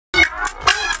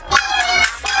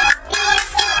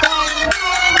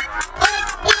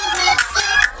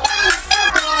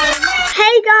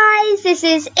this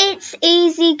is It's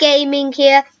Easy Gaming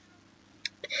here.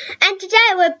 And today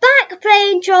we're back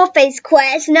playing Trollface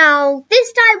Quest. Now,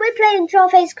 this time we're playing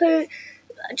Trollface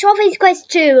Quest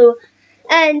 2.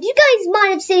 And you guys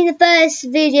might have seen the first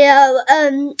video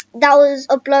that was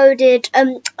uploaded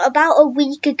about a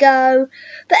week ago.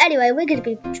 But anyway, we're going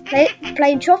to be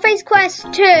playing Trollface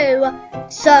Quest 2.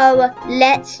 So,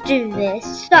 let's do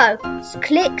this. So,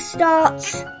 click start.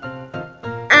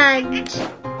 And,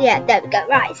 yeah, there we go.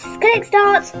 Right, click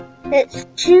start. Let's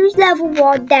choose level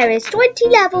 1. There is 20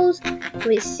 levels.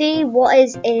 We see what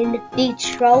is in the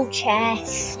troll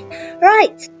chest.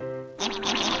 Right.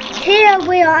 Here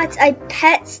we are at a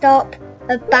pet stop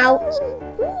about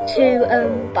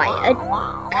to buy a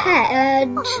pet.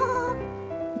 And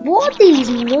what are these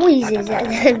noises that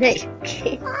they're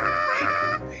making?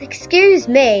 Excuse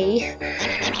me.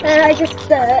 I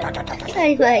just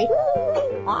anyway.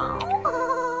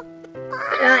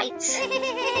 Right.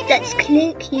 Let's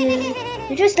click you.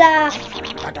 You just laugh.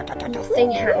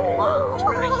 Nothing happened.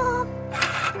 Right.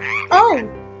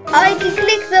 Oh! I can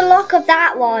click the lock of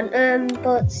that one,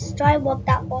 but I want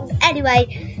that one.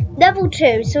 Anyway, level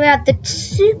 2. So we have the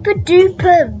super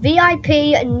duper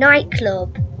VIP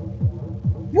nightclub.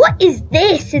 What is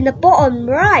this in the bottom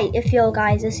right? If you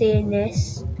guys are seeing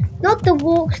this, not the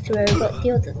walkthrough, but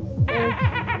the other.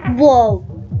 Whoa!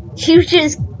 You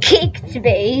just kicked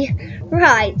me.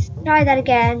 Right. Try that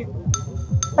again.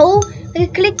 Oh, we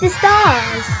can click the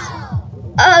stars.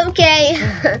 Okay.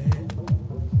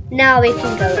 Now we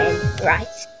can go in. Right.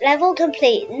 Level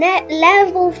complete.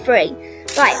 Level 3.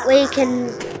 Right, we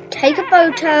can take a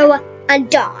photo and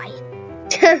die.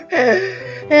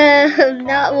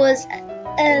 That was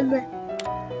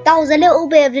a little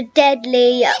bit of a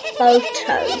deadly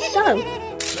photo.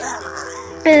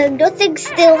 So nothing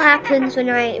still happens when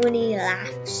he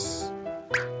laughs.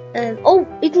 Oh,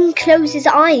 we can close his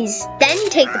eyes, then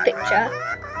take the picture.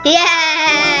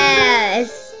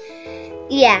 Yes.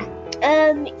 Yeah.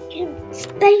 It's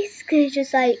basically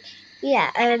just like, yeah,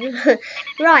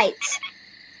 right.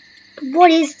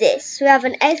 What is this? We have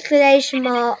an exclamation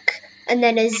mark and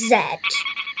then a Z.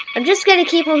 I'm just going to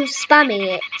keep on spamming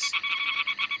it.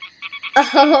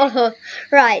 Oh,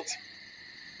 right.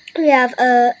 We have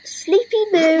a sleepy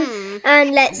moon,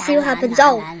 and let's see what happens.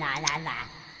 Oh,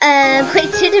 I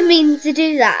didn't mean to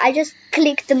do that. I just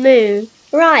clicked the moon.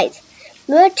 Right.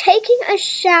 We're taking a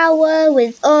shower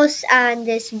with us and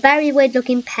this very weird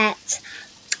looking pet.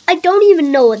 I don't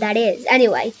even know what that is.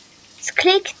 Anyway, let's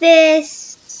click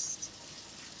this.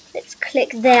 Let's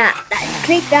click that. Let's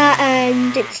click that,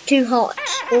 and it's too hot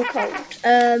or cold.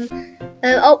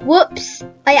 Oh, whoops.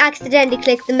 I accidentally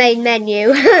clicked the main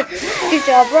menu. Good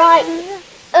job. Right.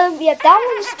 Yeah, that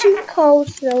one's too cold.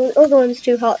 The other one's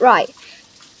too hot. Right.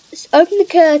 Let's open the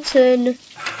curtain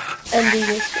and do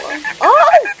this one.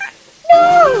 Oh!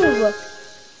 No!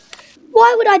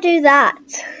 Why would I do that?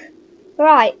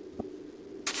 Right.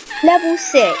 Level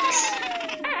 6.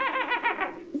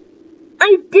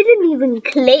 I didn't even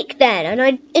click then,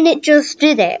 and it just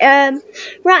did it.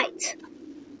 Right.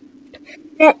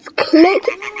 Let's click.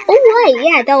 Oh wait,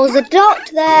 yeah, there was a dot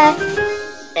there,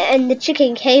 and the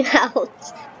chicken came out.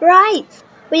 Right.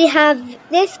 We have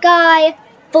this guy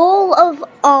full of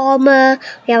armour.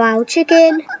 We have our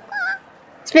chicken.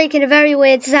 It's making a very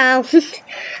weird sound.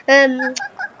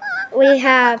 We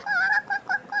have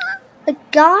a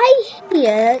guy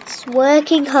here that's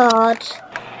working hard.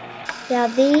 We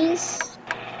have these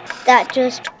that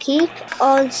just keep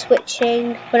on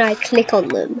switching when I click on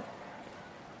them.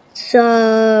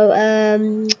 So,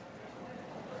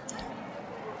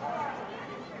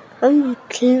 I'm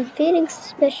feeling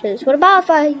suspicious. What about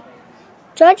if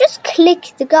do I just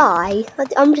click the guy?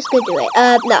 I'm just gonna do it.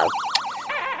 No.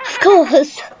 Of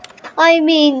course. I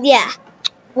mean, yeah.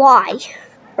 Why?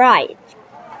 Right.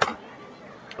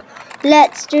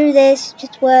 Let's do this.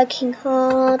 Just working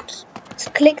hard. Let's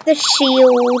click the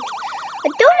shield. I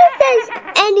don't know if there's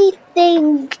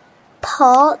anything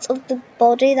part of the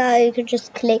body that you can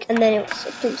just click and then it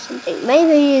will do something.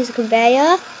 Maybe use a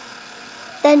conveyor.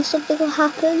 Then something will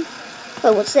happen.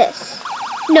 Oh, what's this?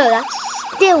 No, that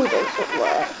still doesn't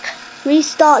work.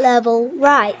 Restart level.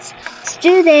 Right. Let's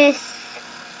do this.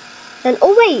 Then,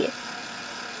 oh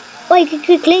wait, you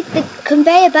could click the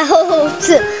conveyor belt.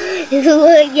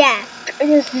 Yeah,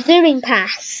 just zooming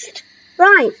past.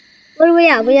 Right, what do we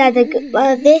have? We have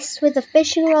this with a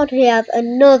fishing rod. We have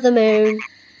another moon.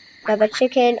 We have a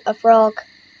chicken, a frog.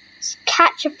 Let's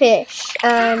catch a fish,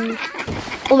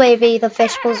 or maybe the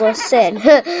fish pulls us in.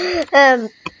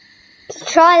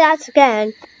 Try that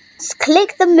again. Let's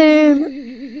click the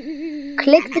moon,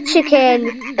 click the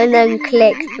chicken, and then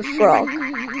click the frog.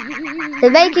 They're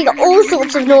making all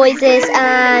sorts of noises,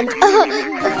 and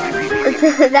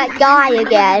that guy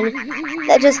again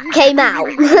that just came out.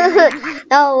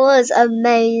 That was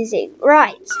amazing.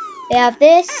 Right, we have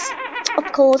this.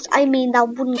 Of course, I mean that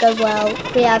wouldn't go well.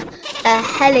 We have a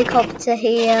helicopter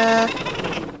here.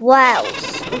 What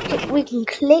else? We can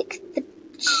click the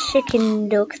chicken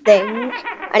duck thing,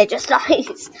 and it just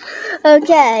dies.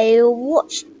 Okay,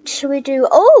 what should we do?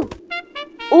 Oh,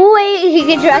 wait, you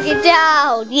can drag it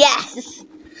down. Yes,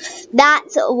 that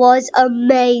was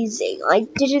amazing. I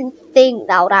didn't think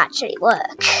that would actually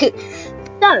work. So,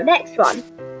 next one.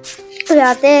 We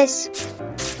have this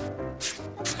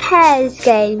pairs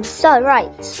game. So,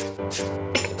 right.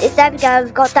 There we go,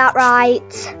 we've got that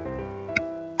right.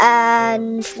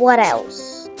 And what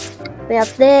else? We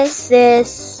have this.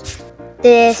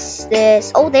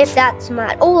 Oh, that's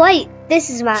match. Oh, wait, this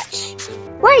is match.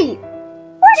 Wait,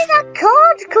 where did that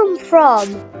card come from?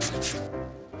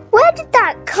 Where did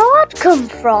that card come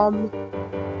from?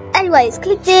 Anyways,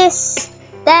 click this.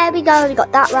 There we go, we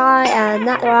got that right and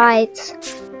that right.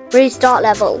 Restart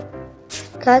level.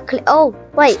 Okay, oh,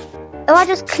 wait. If I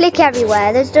just click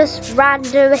everywhere, there's just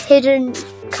random hidden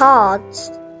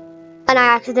cards. And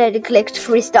I accidentally clicked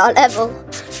restart level.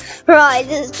 Right,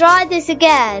 let's try this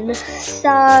again.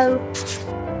 So,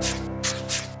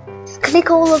 just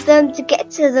click all of them to get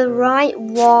to the right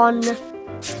one.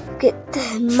 Get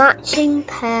the matching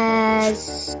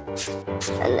pairs.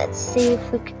 And let's see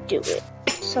if we can do it.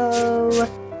 So,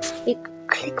 we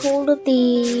click all of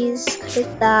these,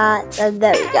 click that, and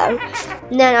there we go.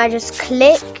 And then I just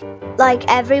click like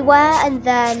everywhere, and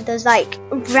then there's like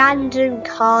random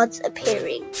cards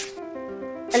appearing.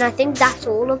 And I think that's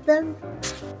all of them.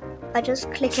 I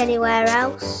just click anywhere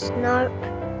else. Nope.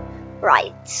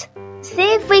 Right.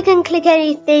 See if we can click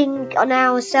anything on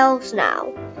ourselves now.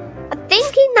 I'm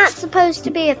thinking that's supposed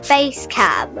to be a face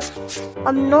cam.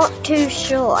 I'm not too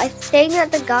sure. I think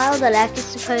that the guy on the left is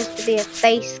supposed to be a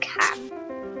face cam.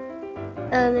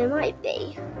 It might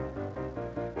be.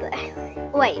 But anyway,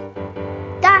 wait.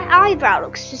 That eyebrow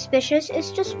looks suspicious.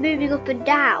 It's just moving up and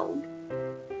down.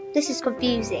 This is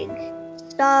confusing.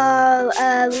 So,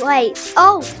 wait.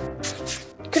 Oh!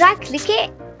 Could I click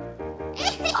it?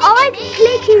 Oh, I can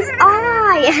click his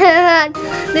eye!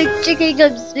 The chicken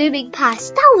comes zooming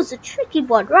past. That was a tricky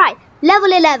one. Right,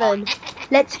 level 11.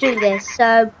 Let's do this.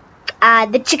 So,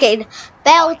 the chicken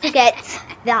failed to get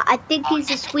that. I think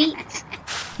he's a sweet.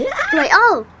 Wait,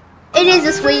 oh! It is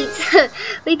a sweet.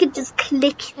 We could just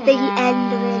click the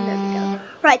end of it. There we go.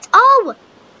 Right, oh!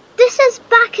 This is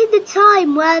back in the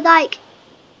time where, like...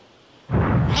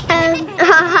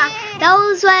 that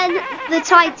was when the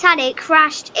Titanic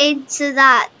crashed into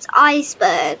that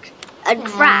iceberg and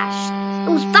crashed.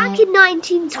 It was back in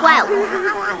 1912.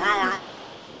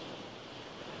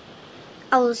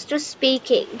 I was just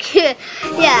speaking.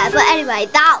 Yeah, but anyway,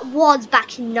 that was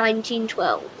back in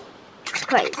 1912.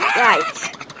 Crazy.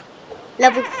 Right.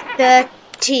 Level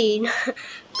 13.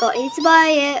 Got to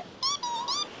buy it.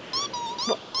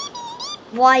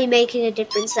 Why are you making a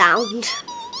different sound?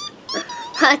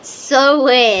 That's so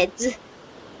weird.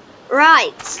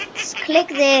 Right, let's click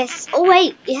this. Oh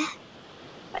wait, yeah.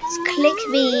 Let's click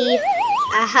me.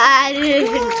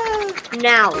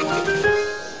 Now.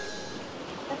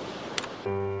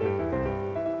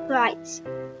 Right.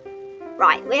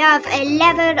 Right, we have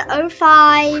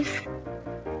 11:05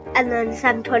 and then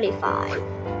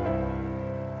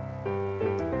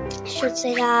 7:25. Should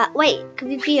say that. Wait,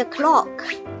 could it be a clock?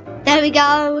 There we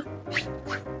go.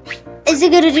 Is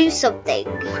it gonna do something?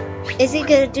 Is it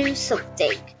gonna do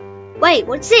something? Wait,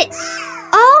 what's this?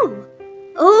 Oh!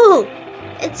 Oh!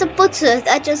 It's a button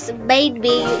that just made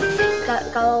me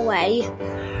go away.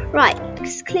 Right,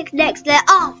 let's click next there.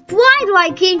 Oh, why do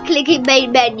I keep clicking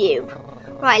main menu?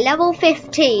 Right, level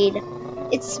 15.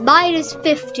 It's minus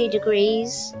 50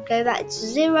 degrees. Go back to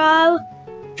 0.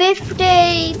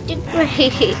 50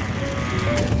 degrees.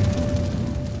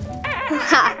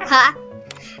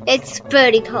 It's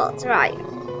pretty hot, right?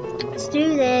 Let's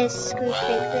do this. Go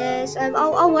click this.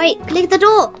 Oh wait, click the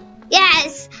door.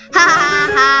 Yes! Ha ha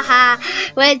ha ha!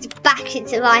 We're back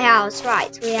into my house.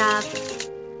 Right, we have.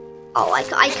 Oh, I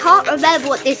can't remember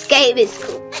what this game is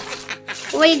called.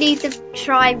 We need to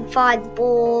try and find the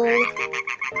ball.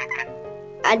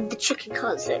 And the chicken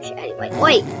can't search it anyway.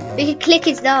 Wait, we can click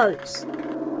his nose.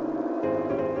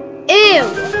 Ew!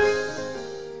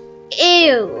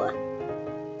 Ew!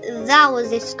 That was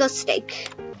disgusting.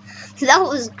 That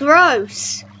was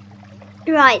gross.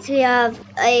 Right, we have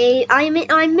a. I'm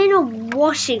in a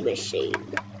washing machine.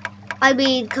 I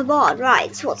mean, come on.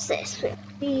 Right, what's this?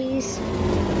 These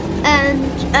and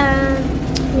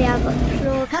We have a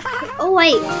floor. Oh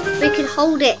wait, we can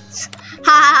hold it.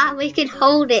 Ha! We can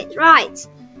hold it. Right.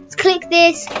 Let's click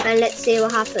this and let's see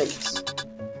what happens.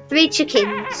 3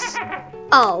 chickens.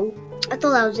 Oh, I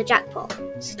thought that was a jackpot.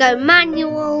 Let's go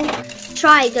manual.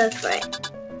 Try go for it.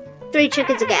 3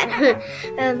 chickens again.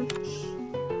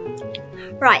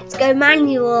 Right, let's go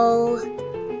manual.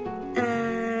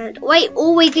 And wait,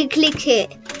 or we can click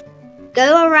it.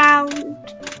 Go around.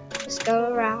 Just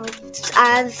go around.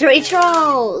 And 3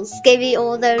 trolls. Give me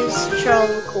all those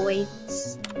troll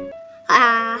coins.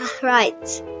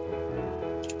 Right.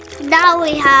 Now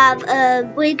we have,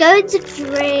 we're going to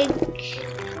drink.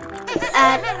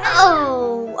 And,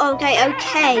 oh, okay.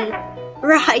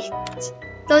 Right.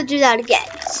 Don't do that again.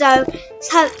 So,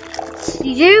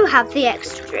 you have the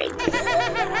extra drink.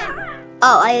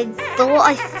 Oh, I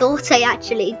thought I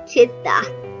actually did that.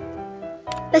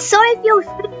 But sorry if your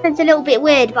screen's a little bit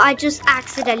weird, but I just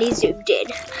accidentally zoomed in.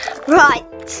 Right,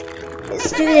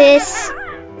 let's do this.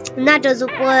 And that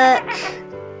doesn't work.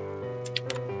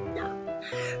 No.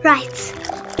 Right,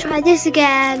 try this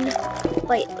again.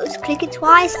 Wait, let's click it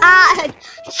twice.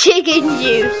 Chicken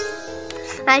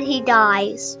juice. And he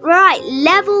dies. Right,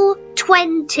 level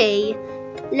 20.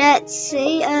 Let's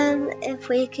see if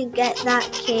we can get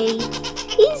that key.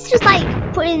 He's just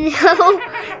like putting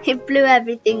he blew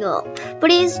everything up.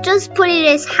 But he's just putting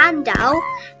his hand out,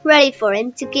 ready for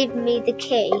him to give me the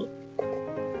key.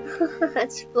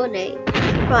 That's funny.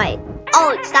 Right.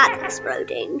 Oh, it's that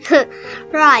exploding.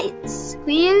 Right.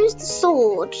 We use the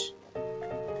sword.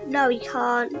 No, you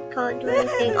can't. Can't do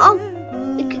anything. Oh,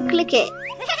 you can click it.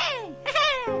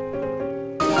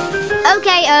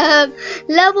 Okay,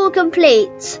 level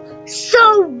complete.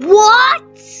 So what?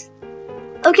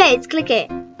 Okay, let's click it.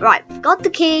 Right, we've got the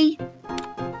key.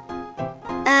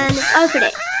 And let's open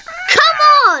it. Come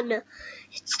on!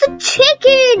 It's the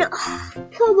chicken! Oh,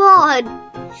 come on.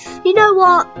 You know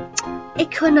what?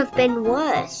 It couldn't have been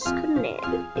worse, couldn't it?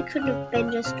 It could have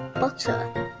been just butter,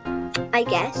 I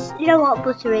guess. You know what?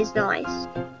 Butter is nice.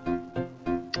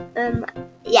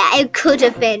 Yeah, it could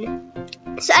have been.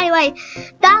 So anyway,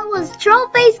 that was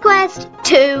Trollface Quest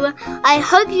 2. I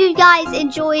hope you guys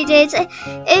enjoyed it.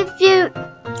 If you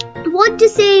want to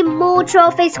see more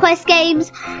Trollface Quest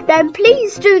games, then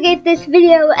please do give this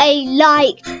video a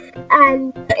like.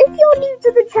 And if you're new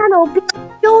to the channel, be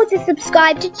sure to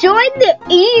subscribe to join the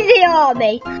Easy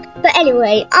Army. But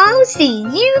anyway, I'll see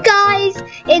you guys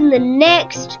in the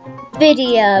next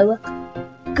video.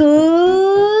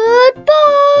 Goodbye!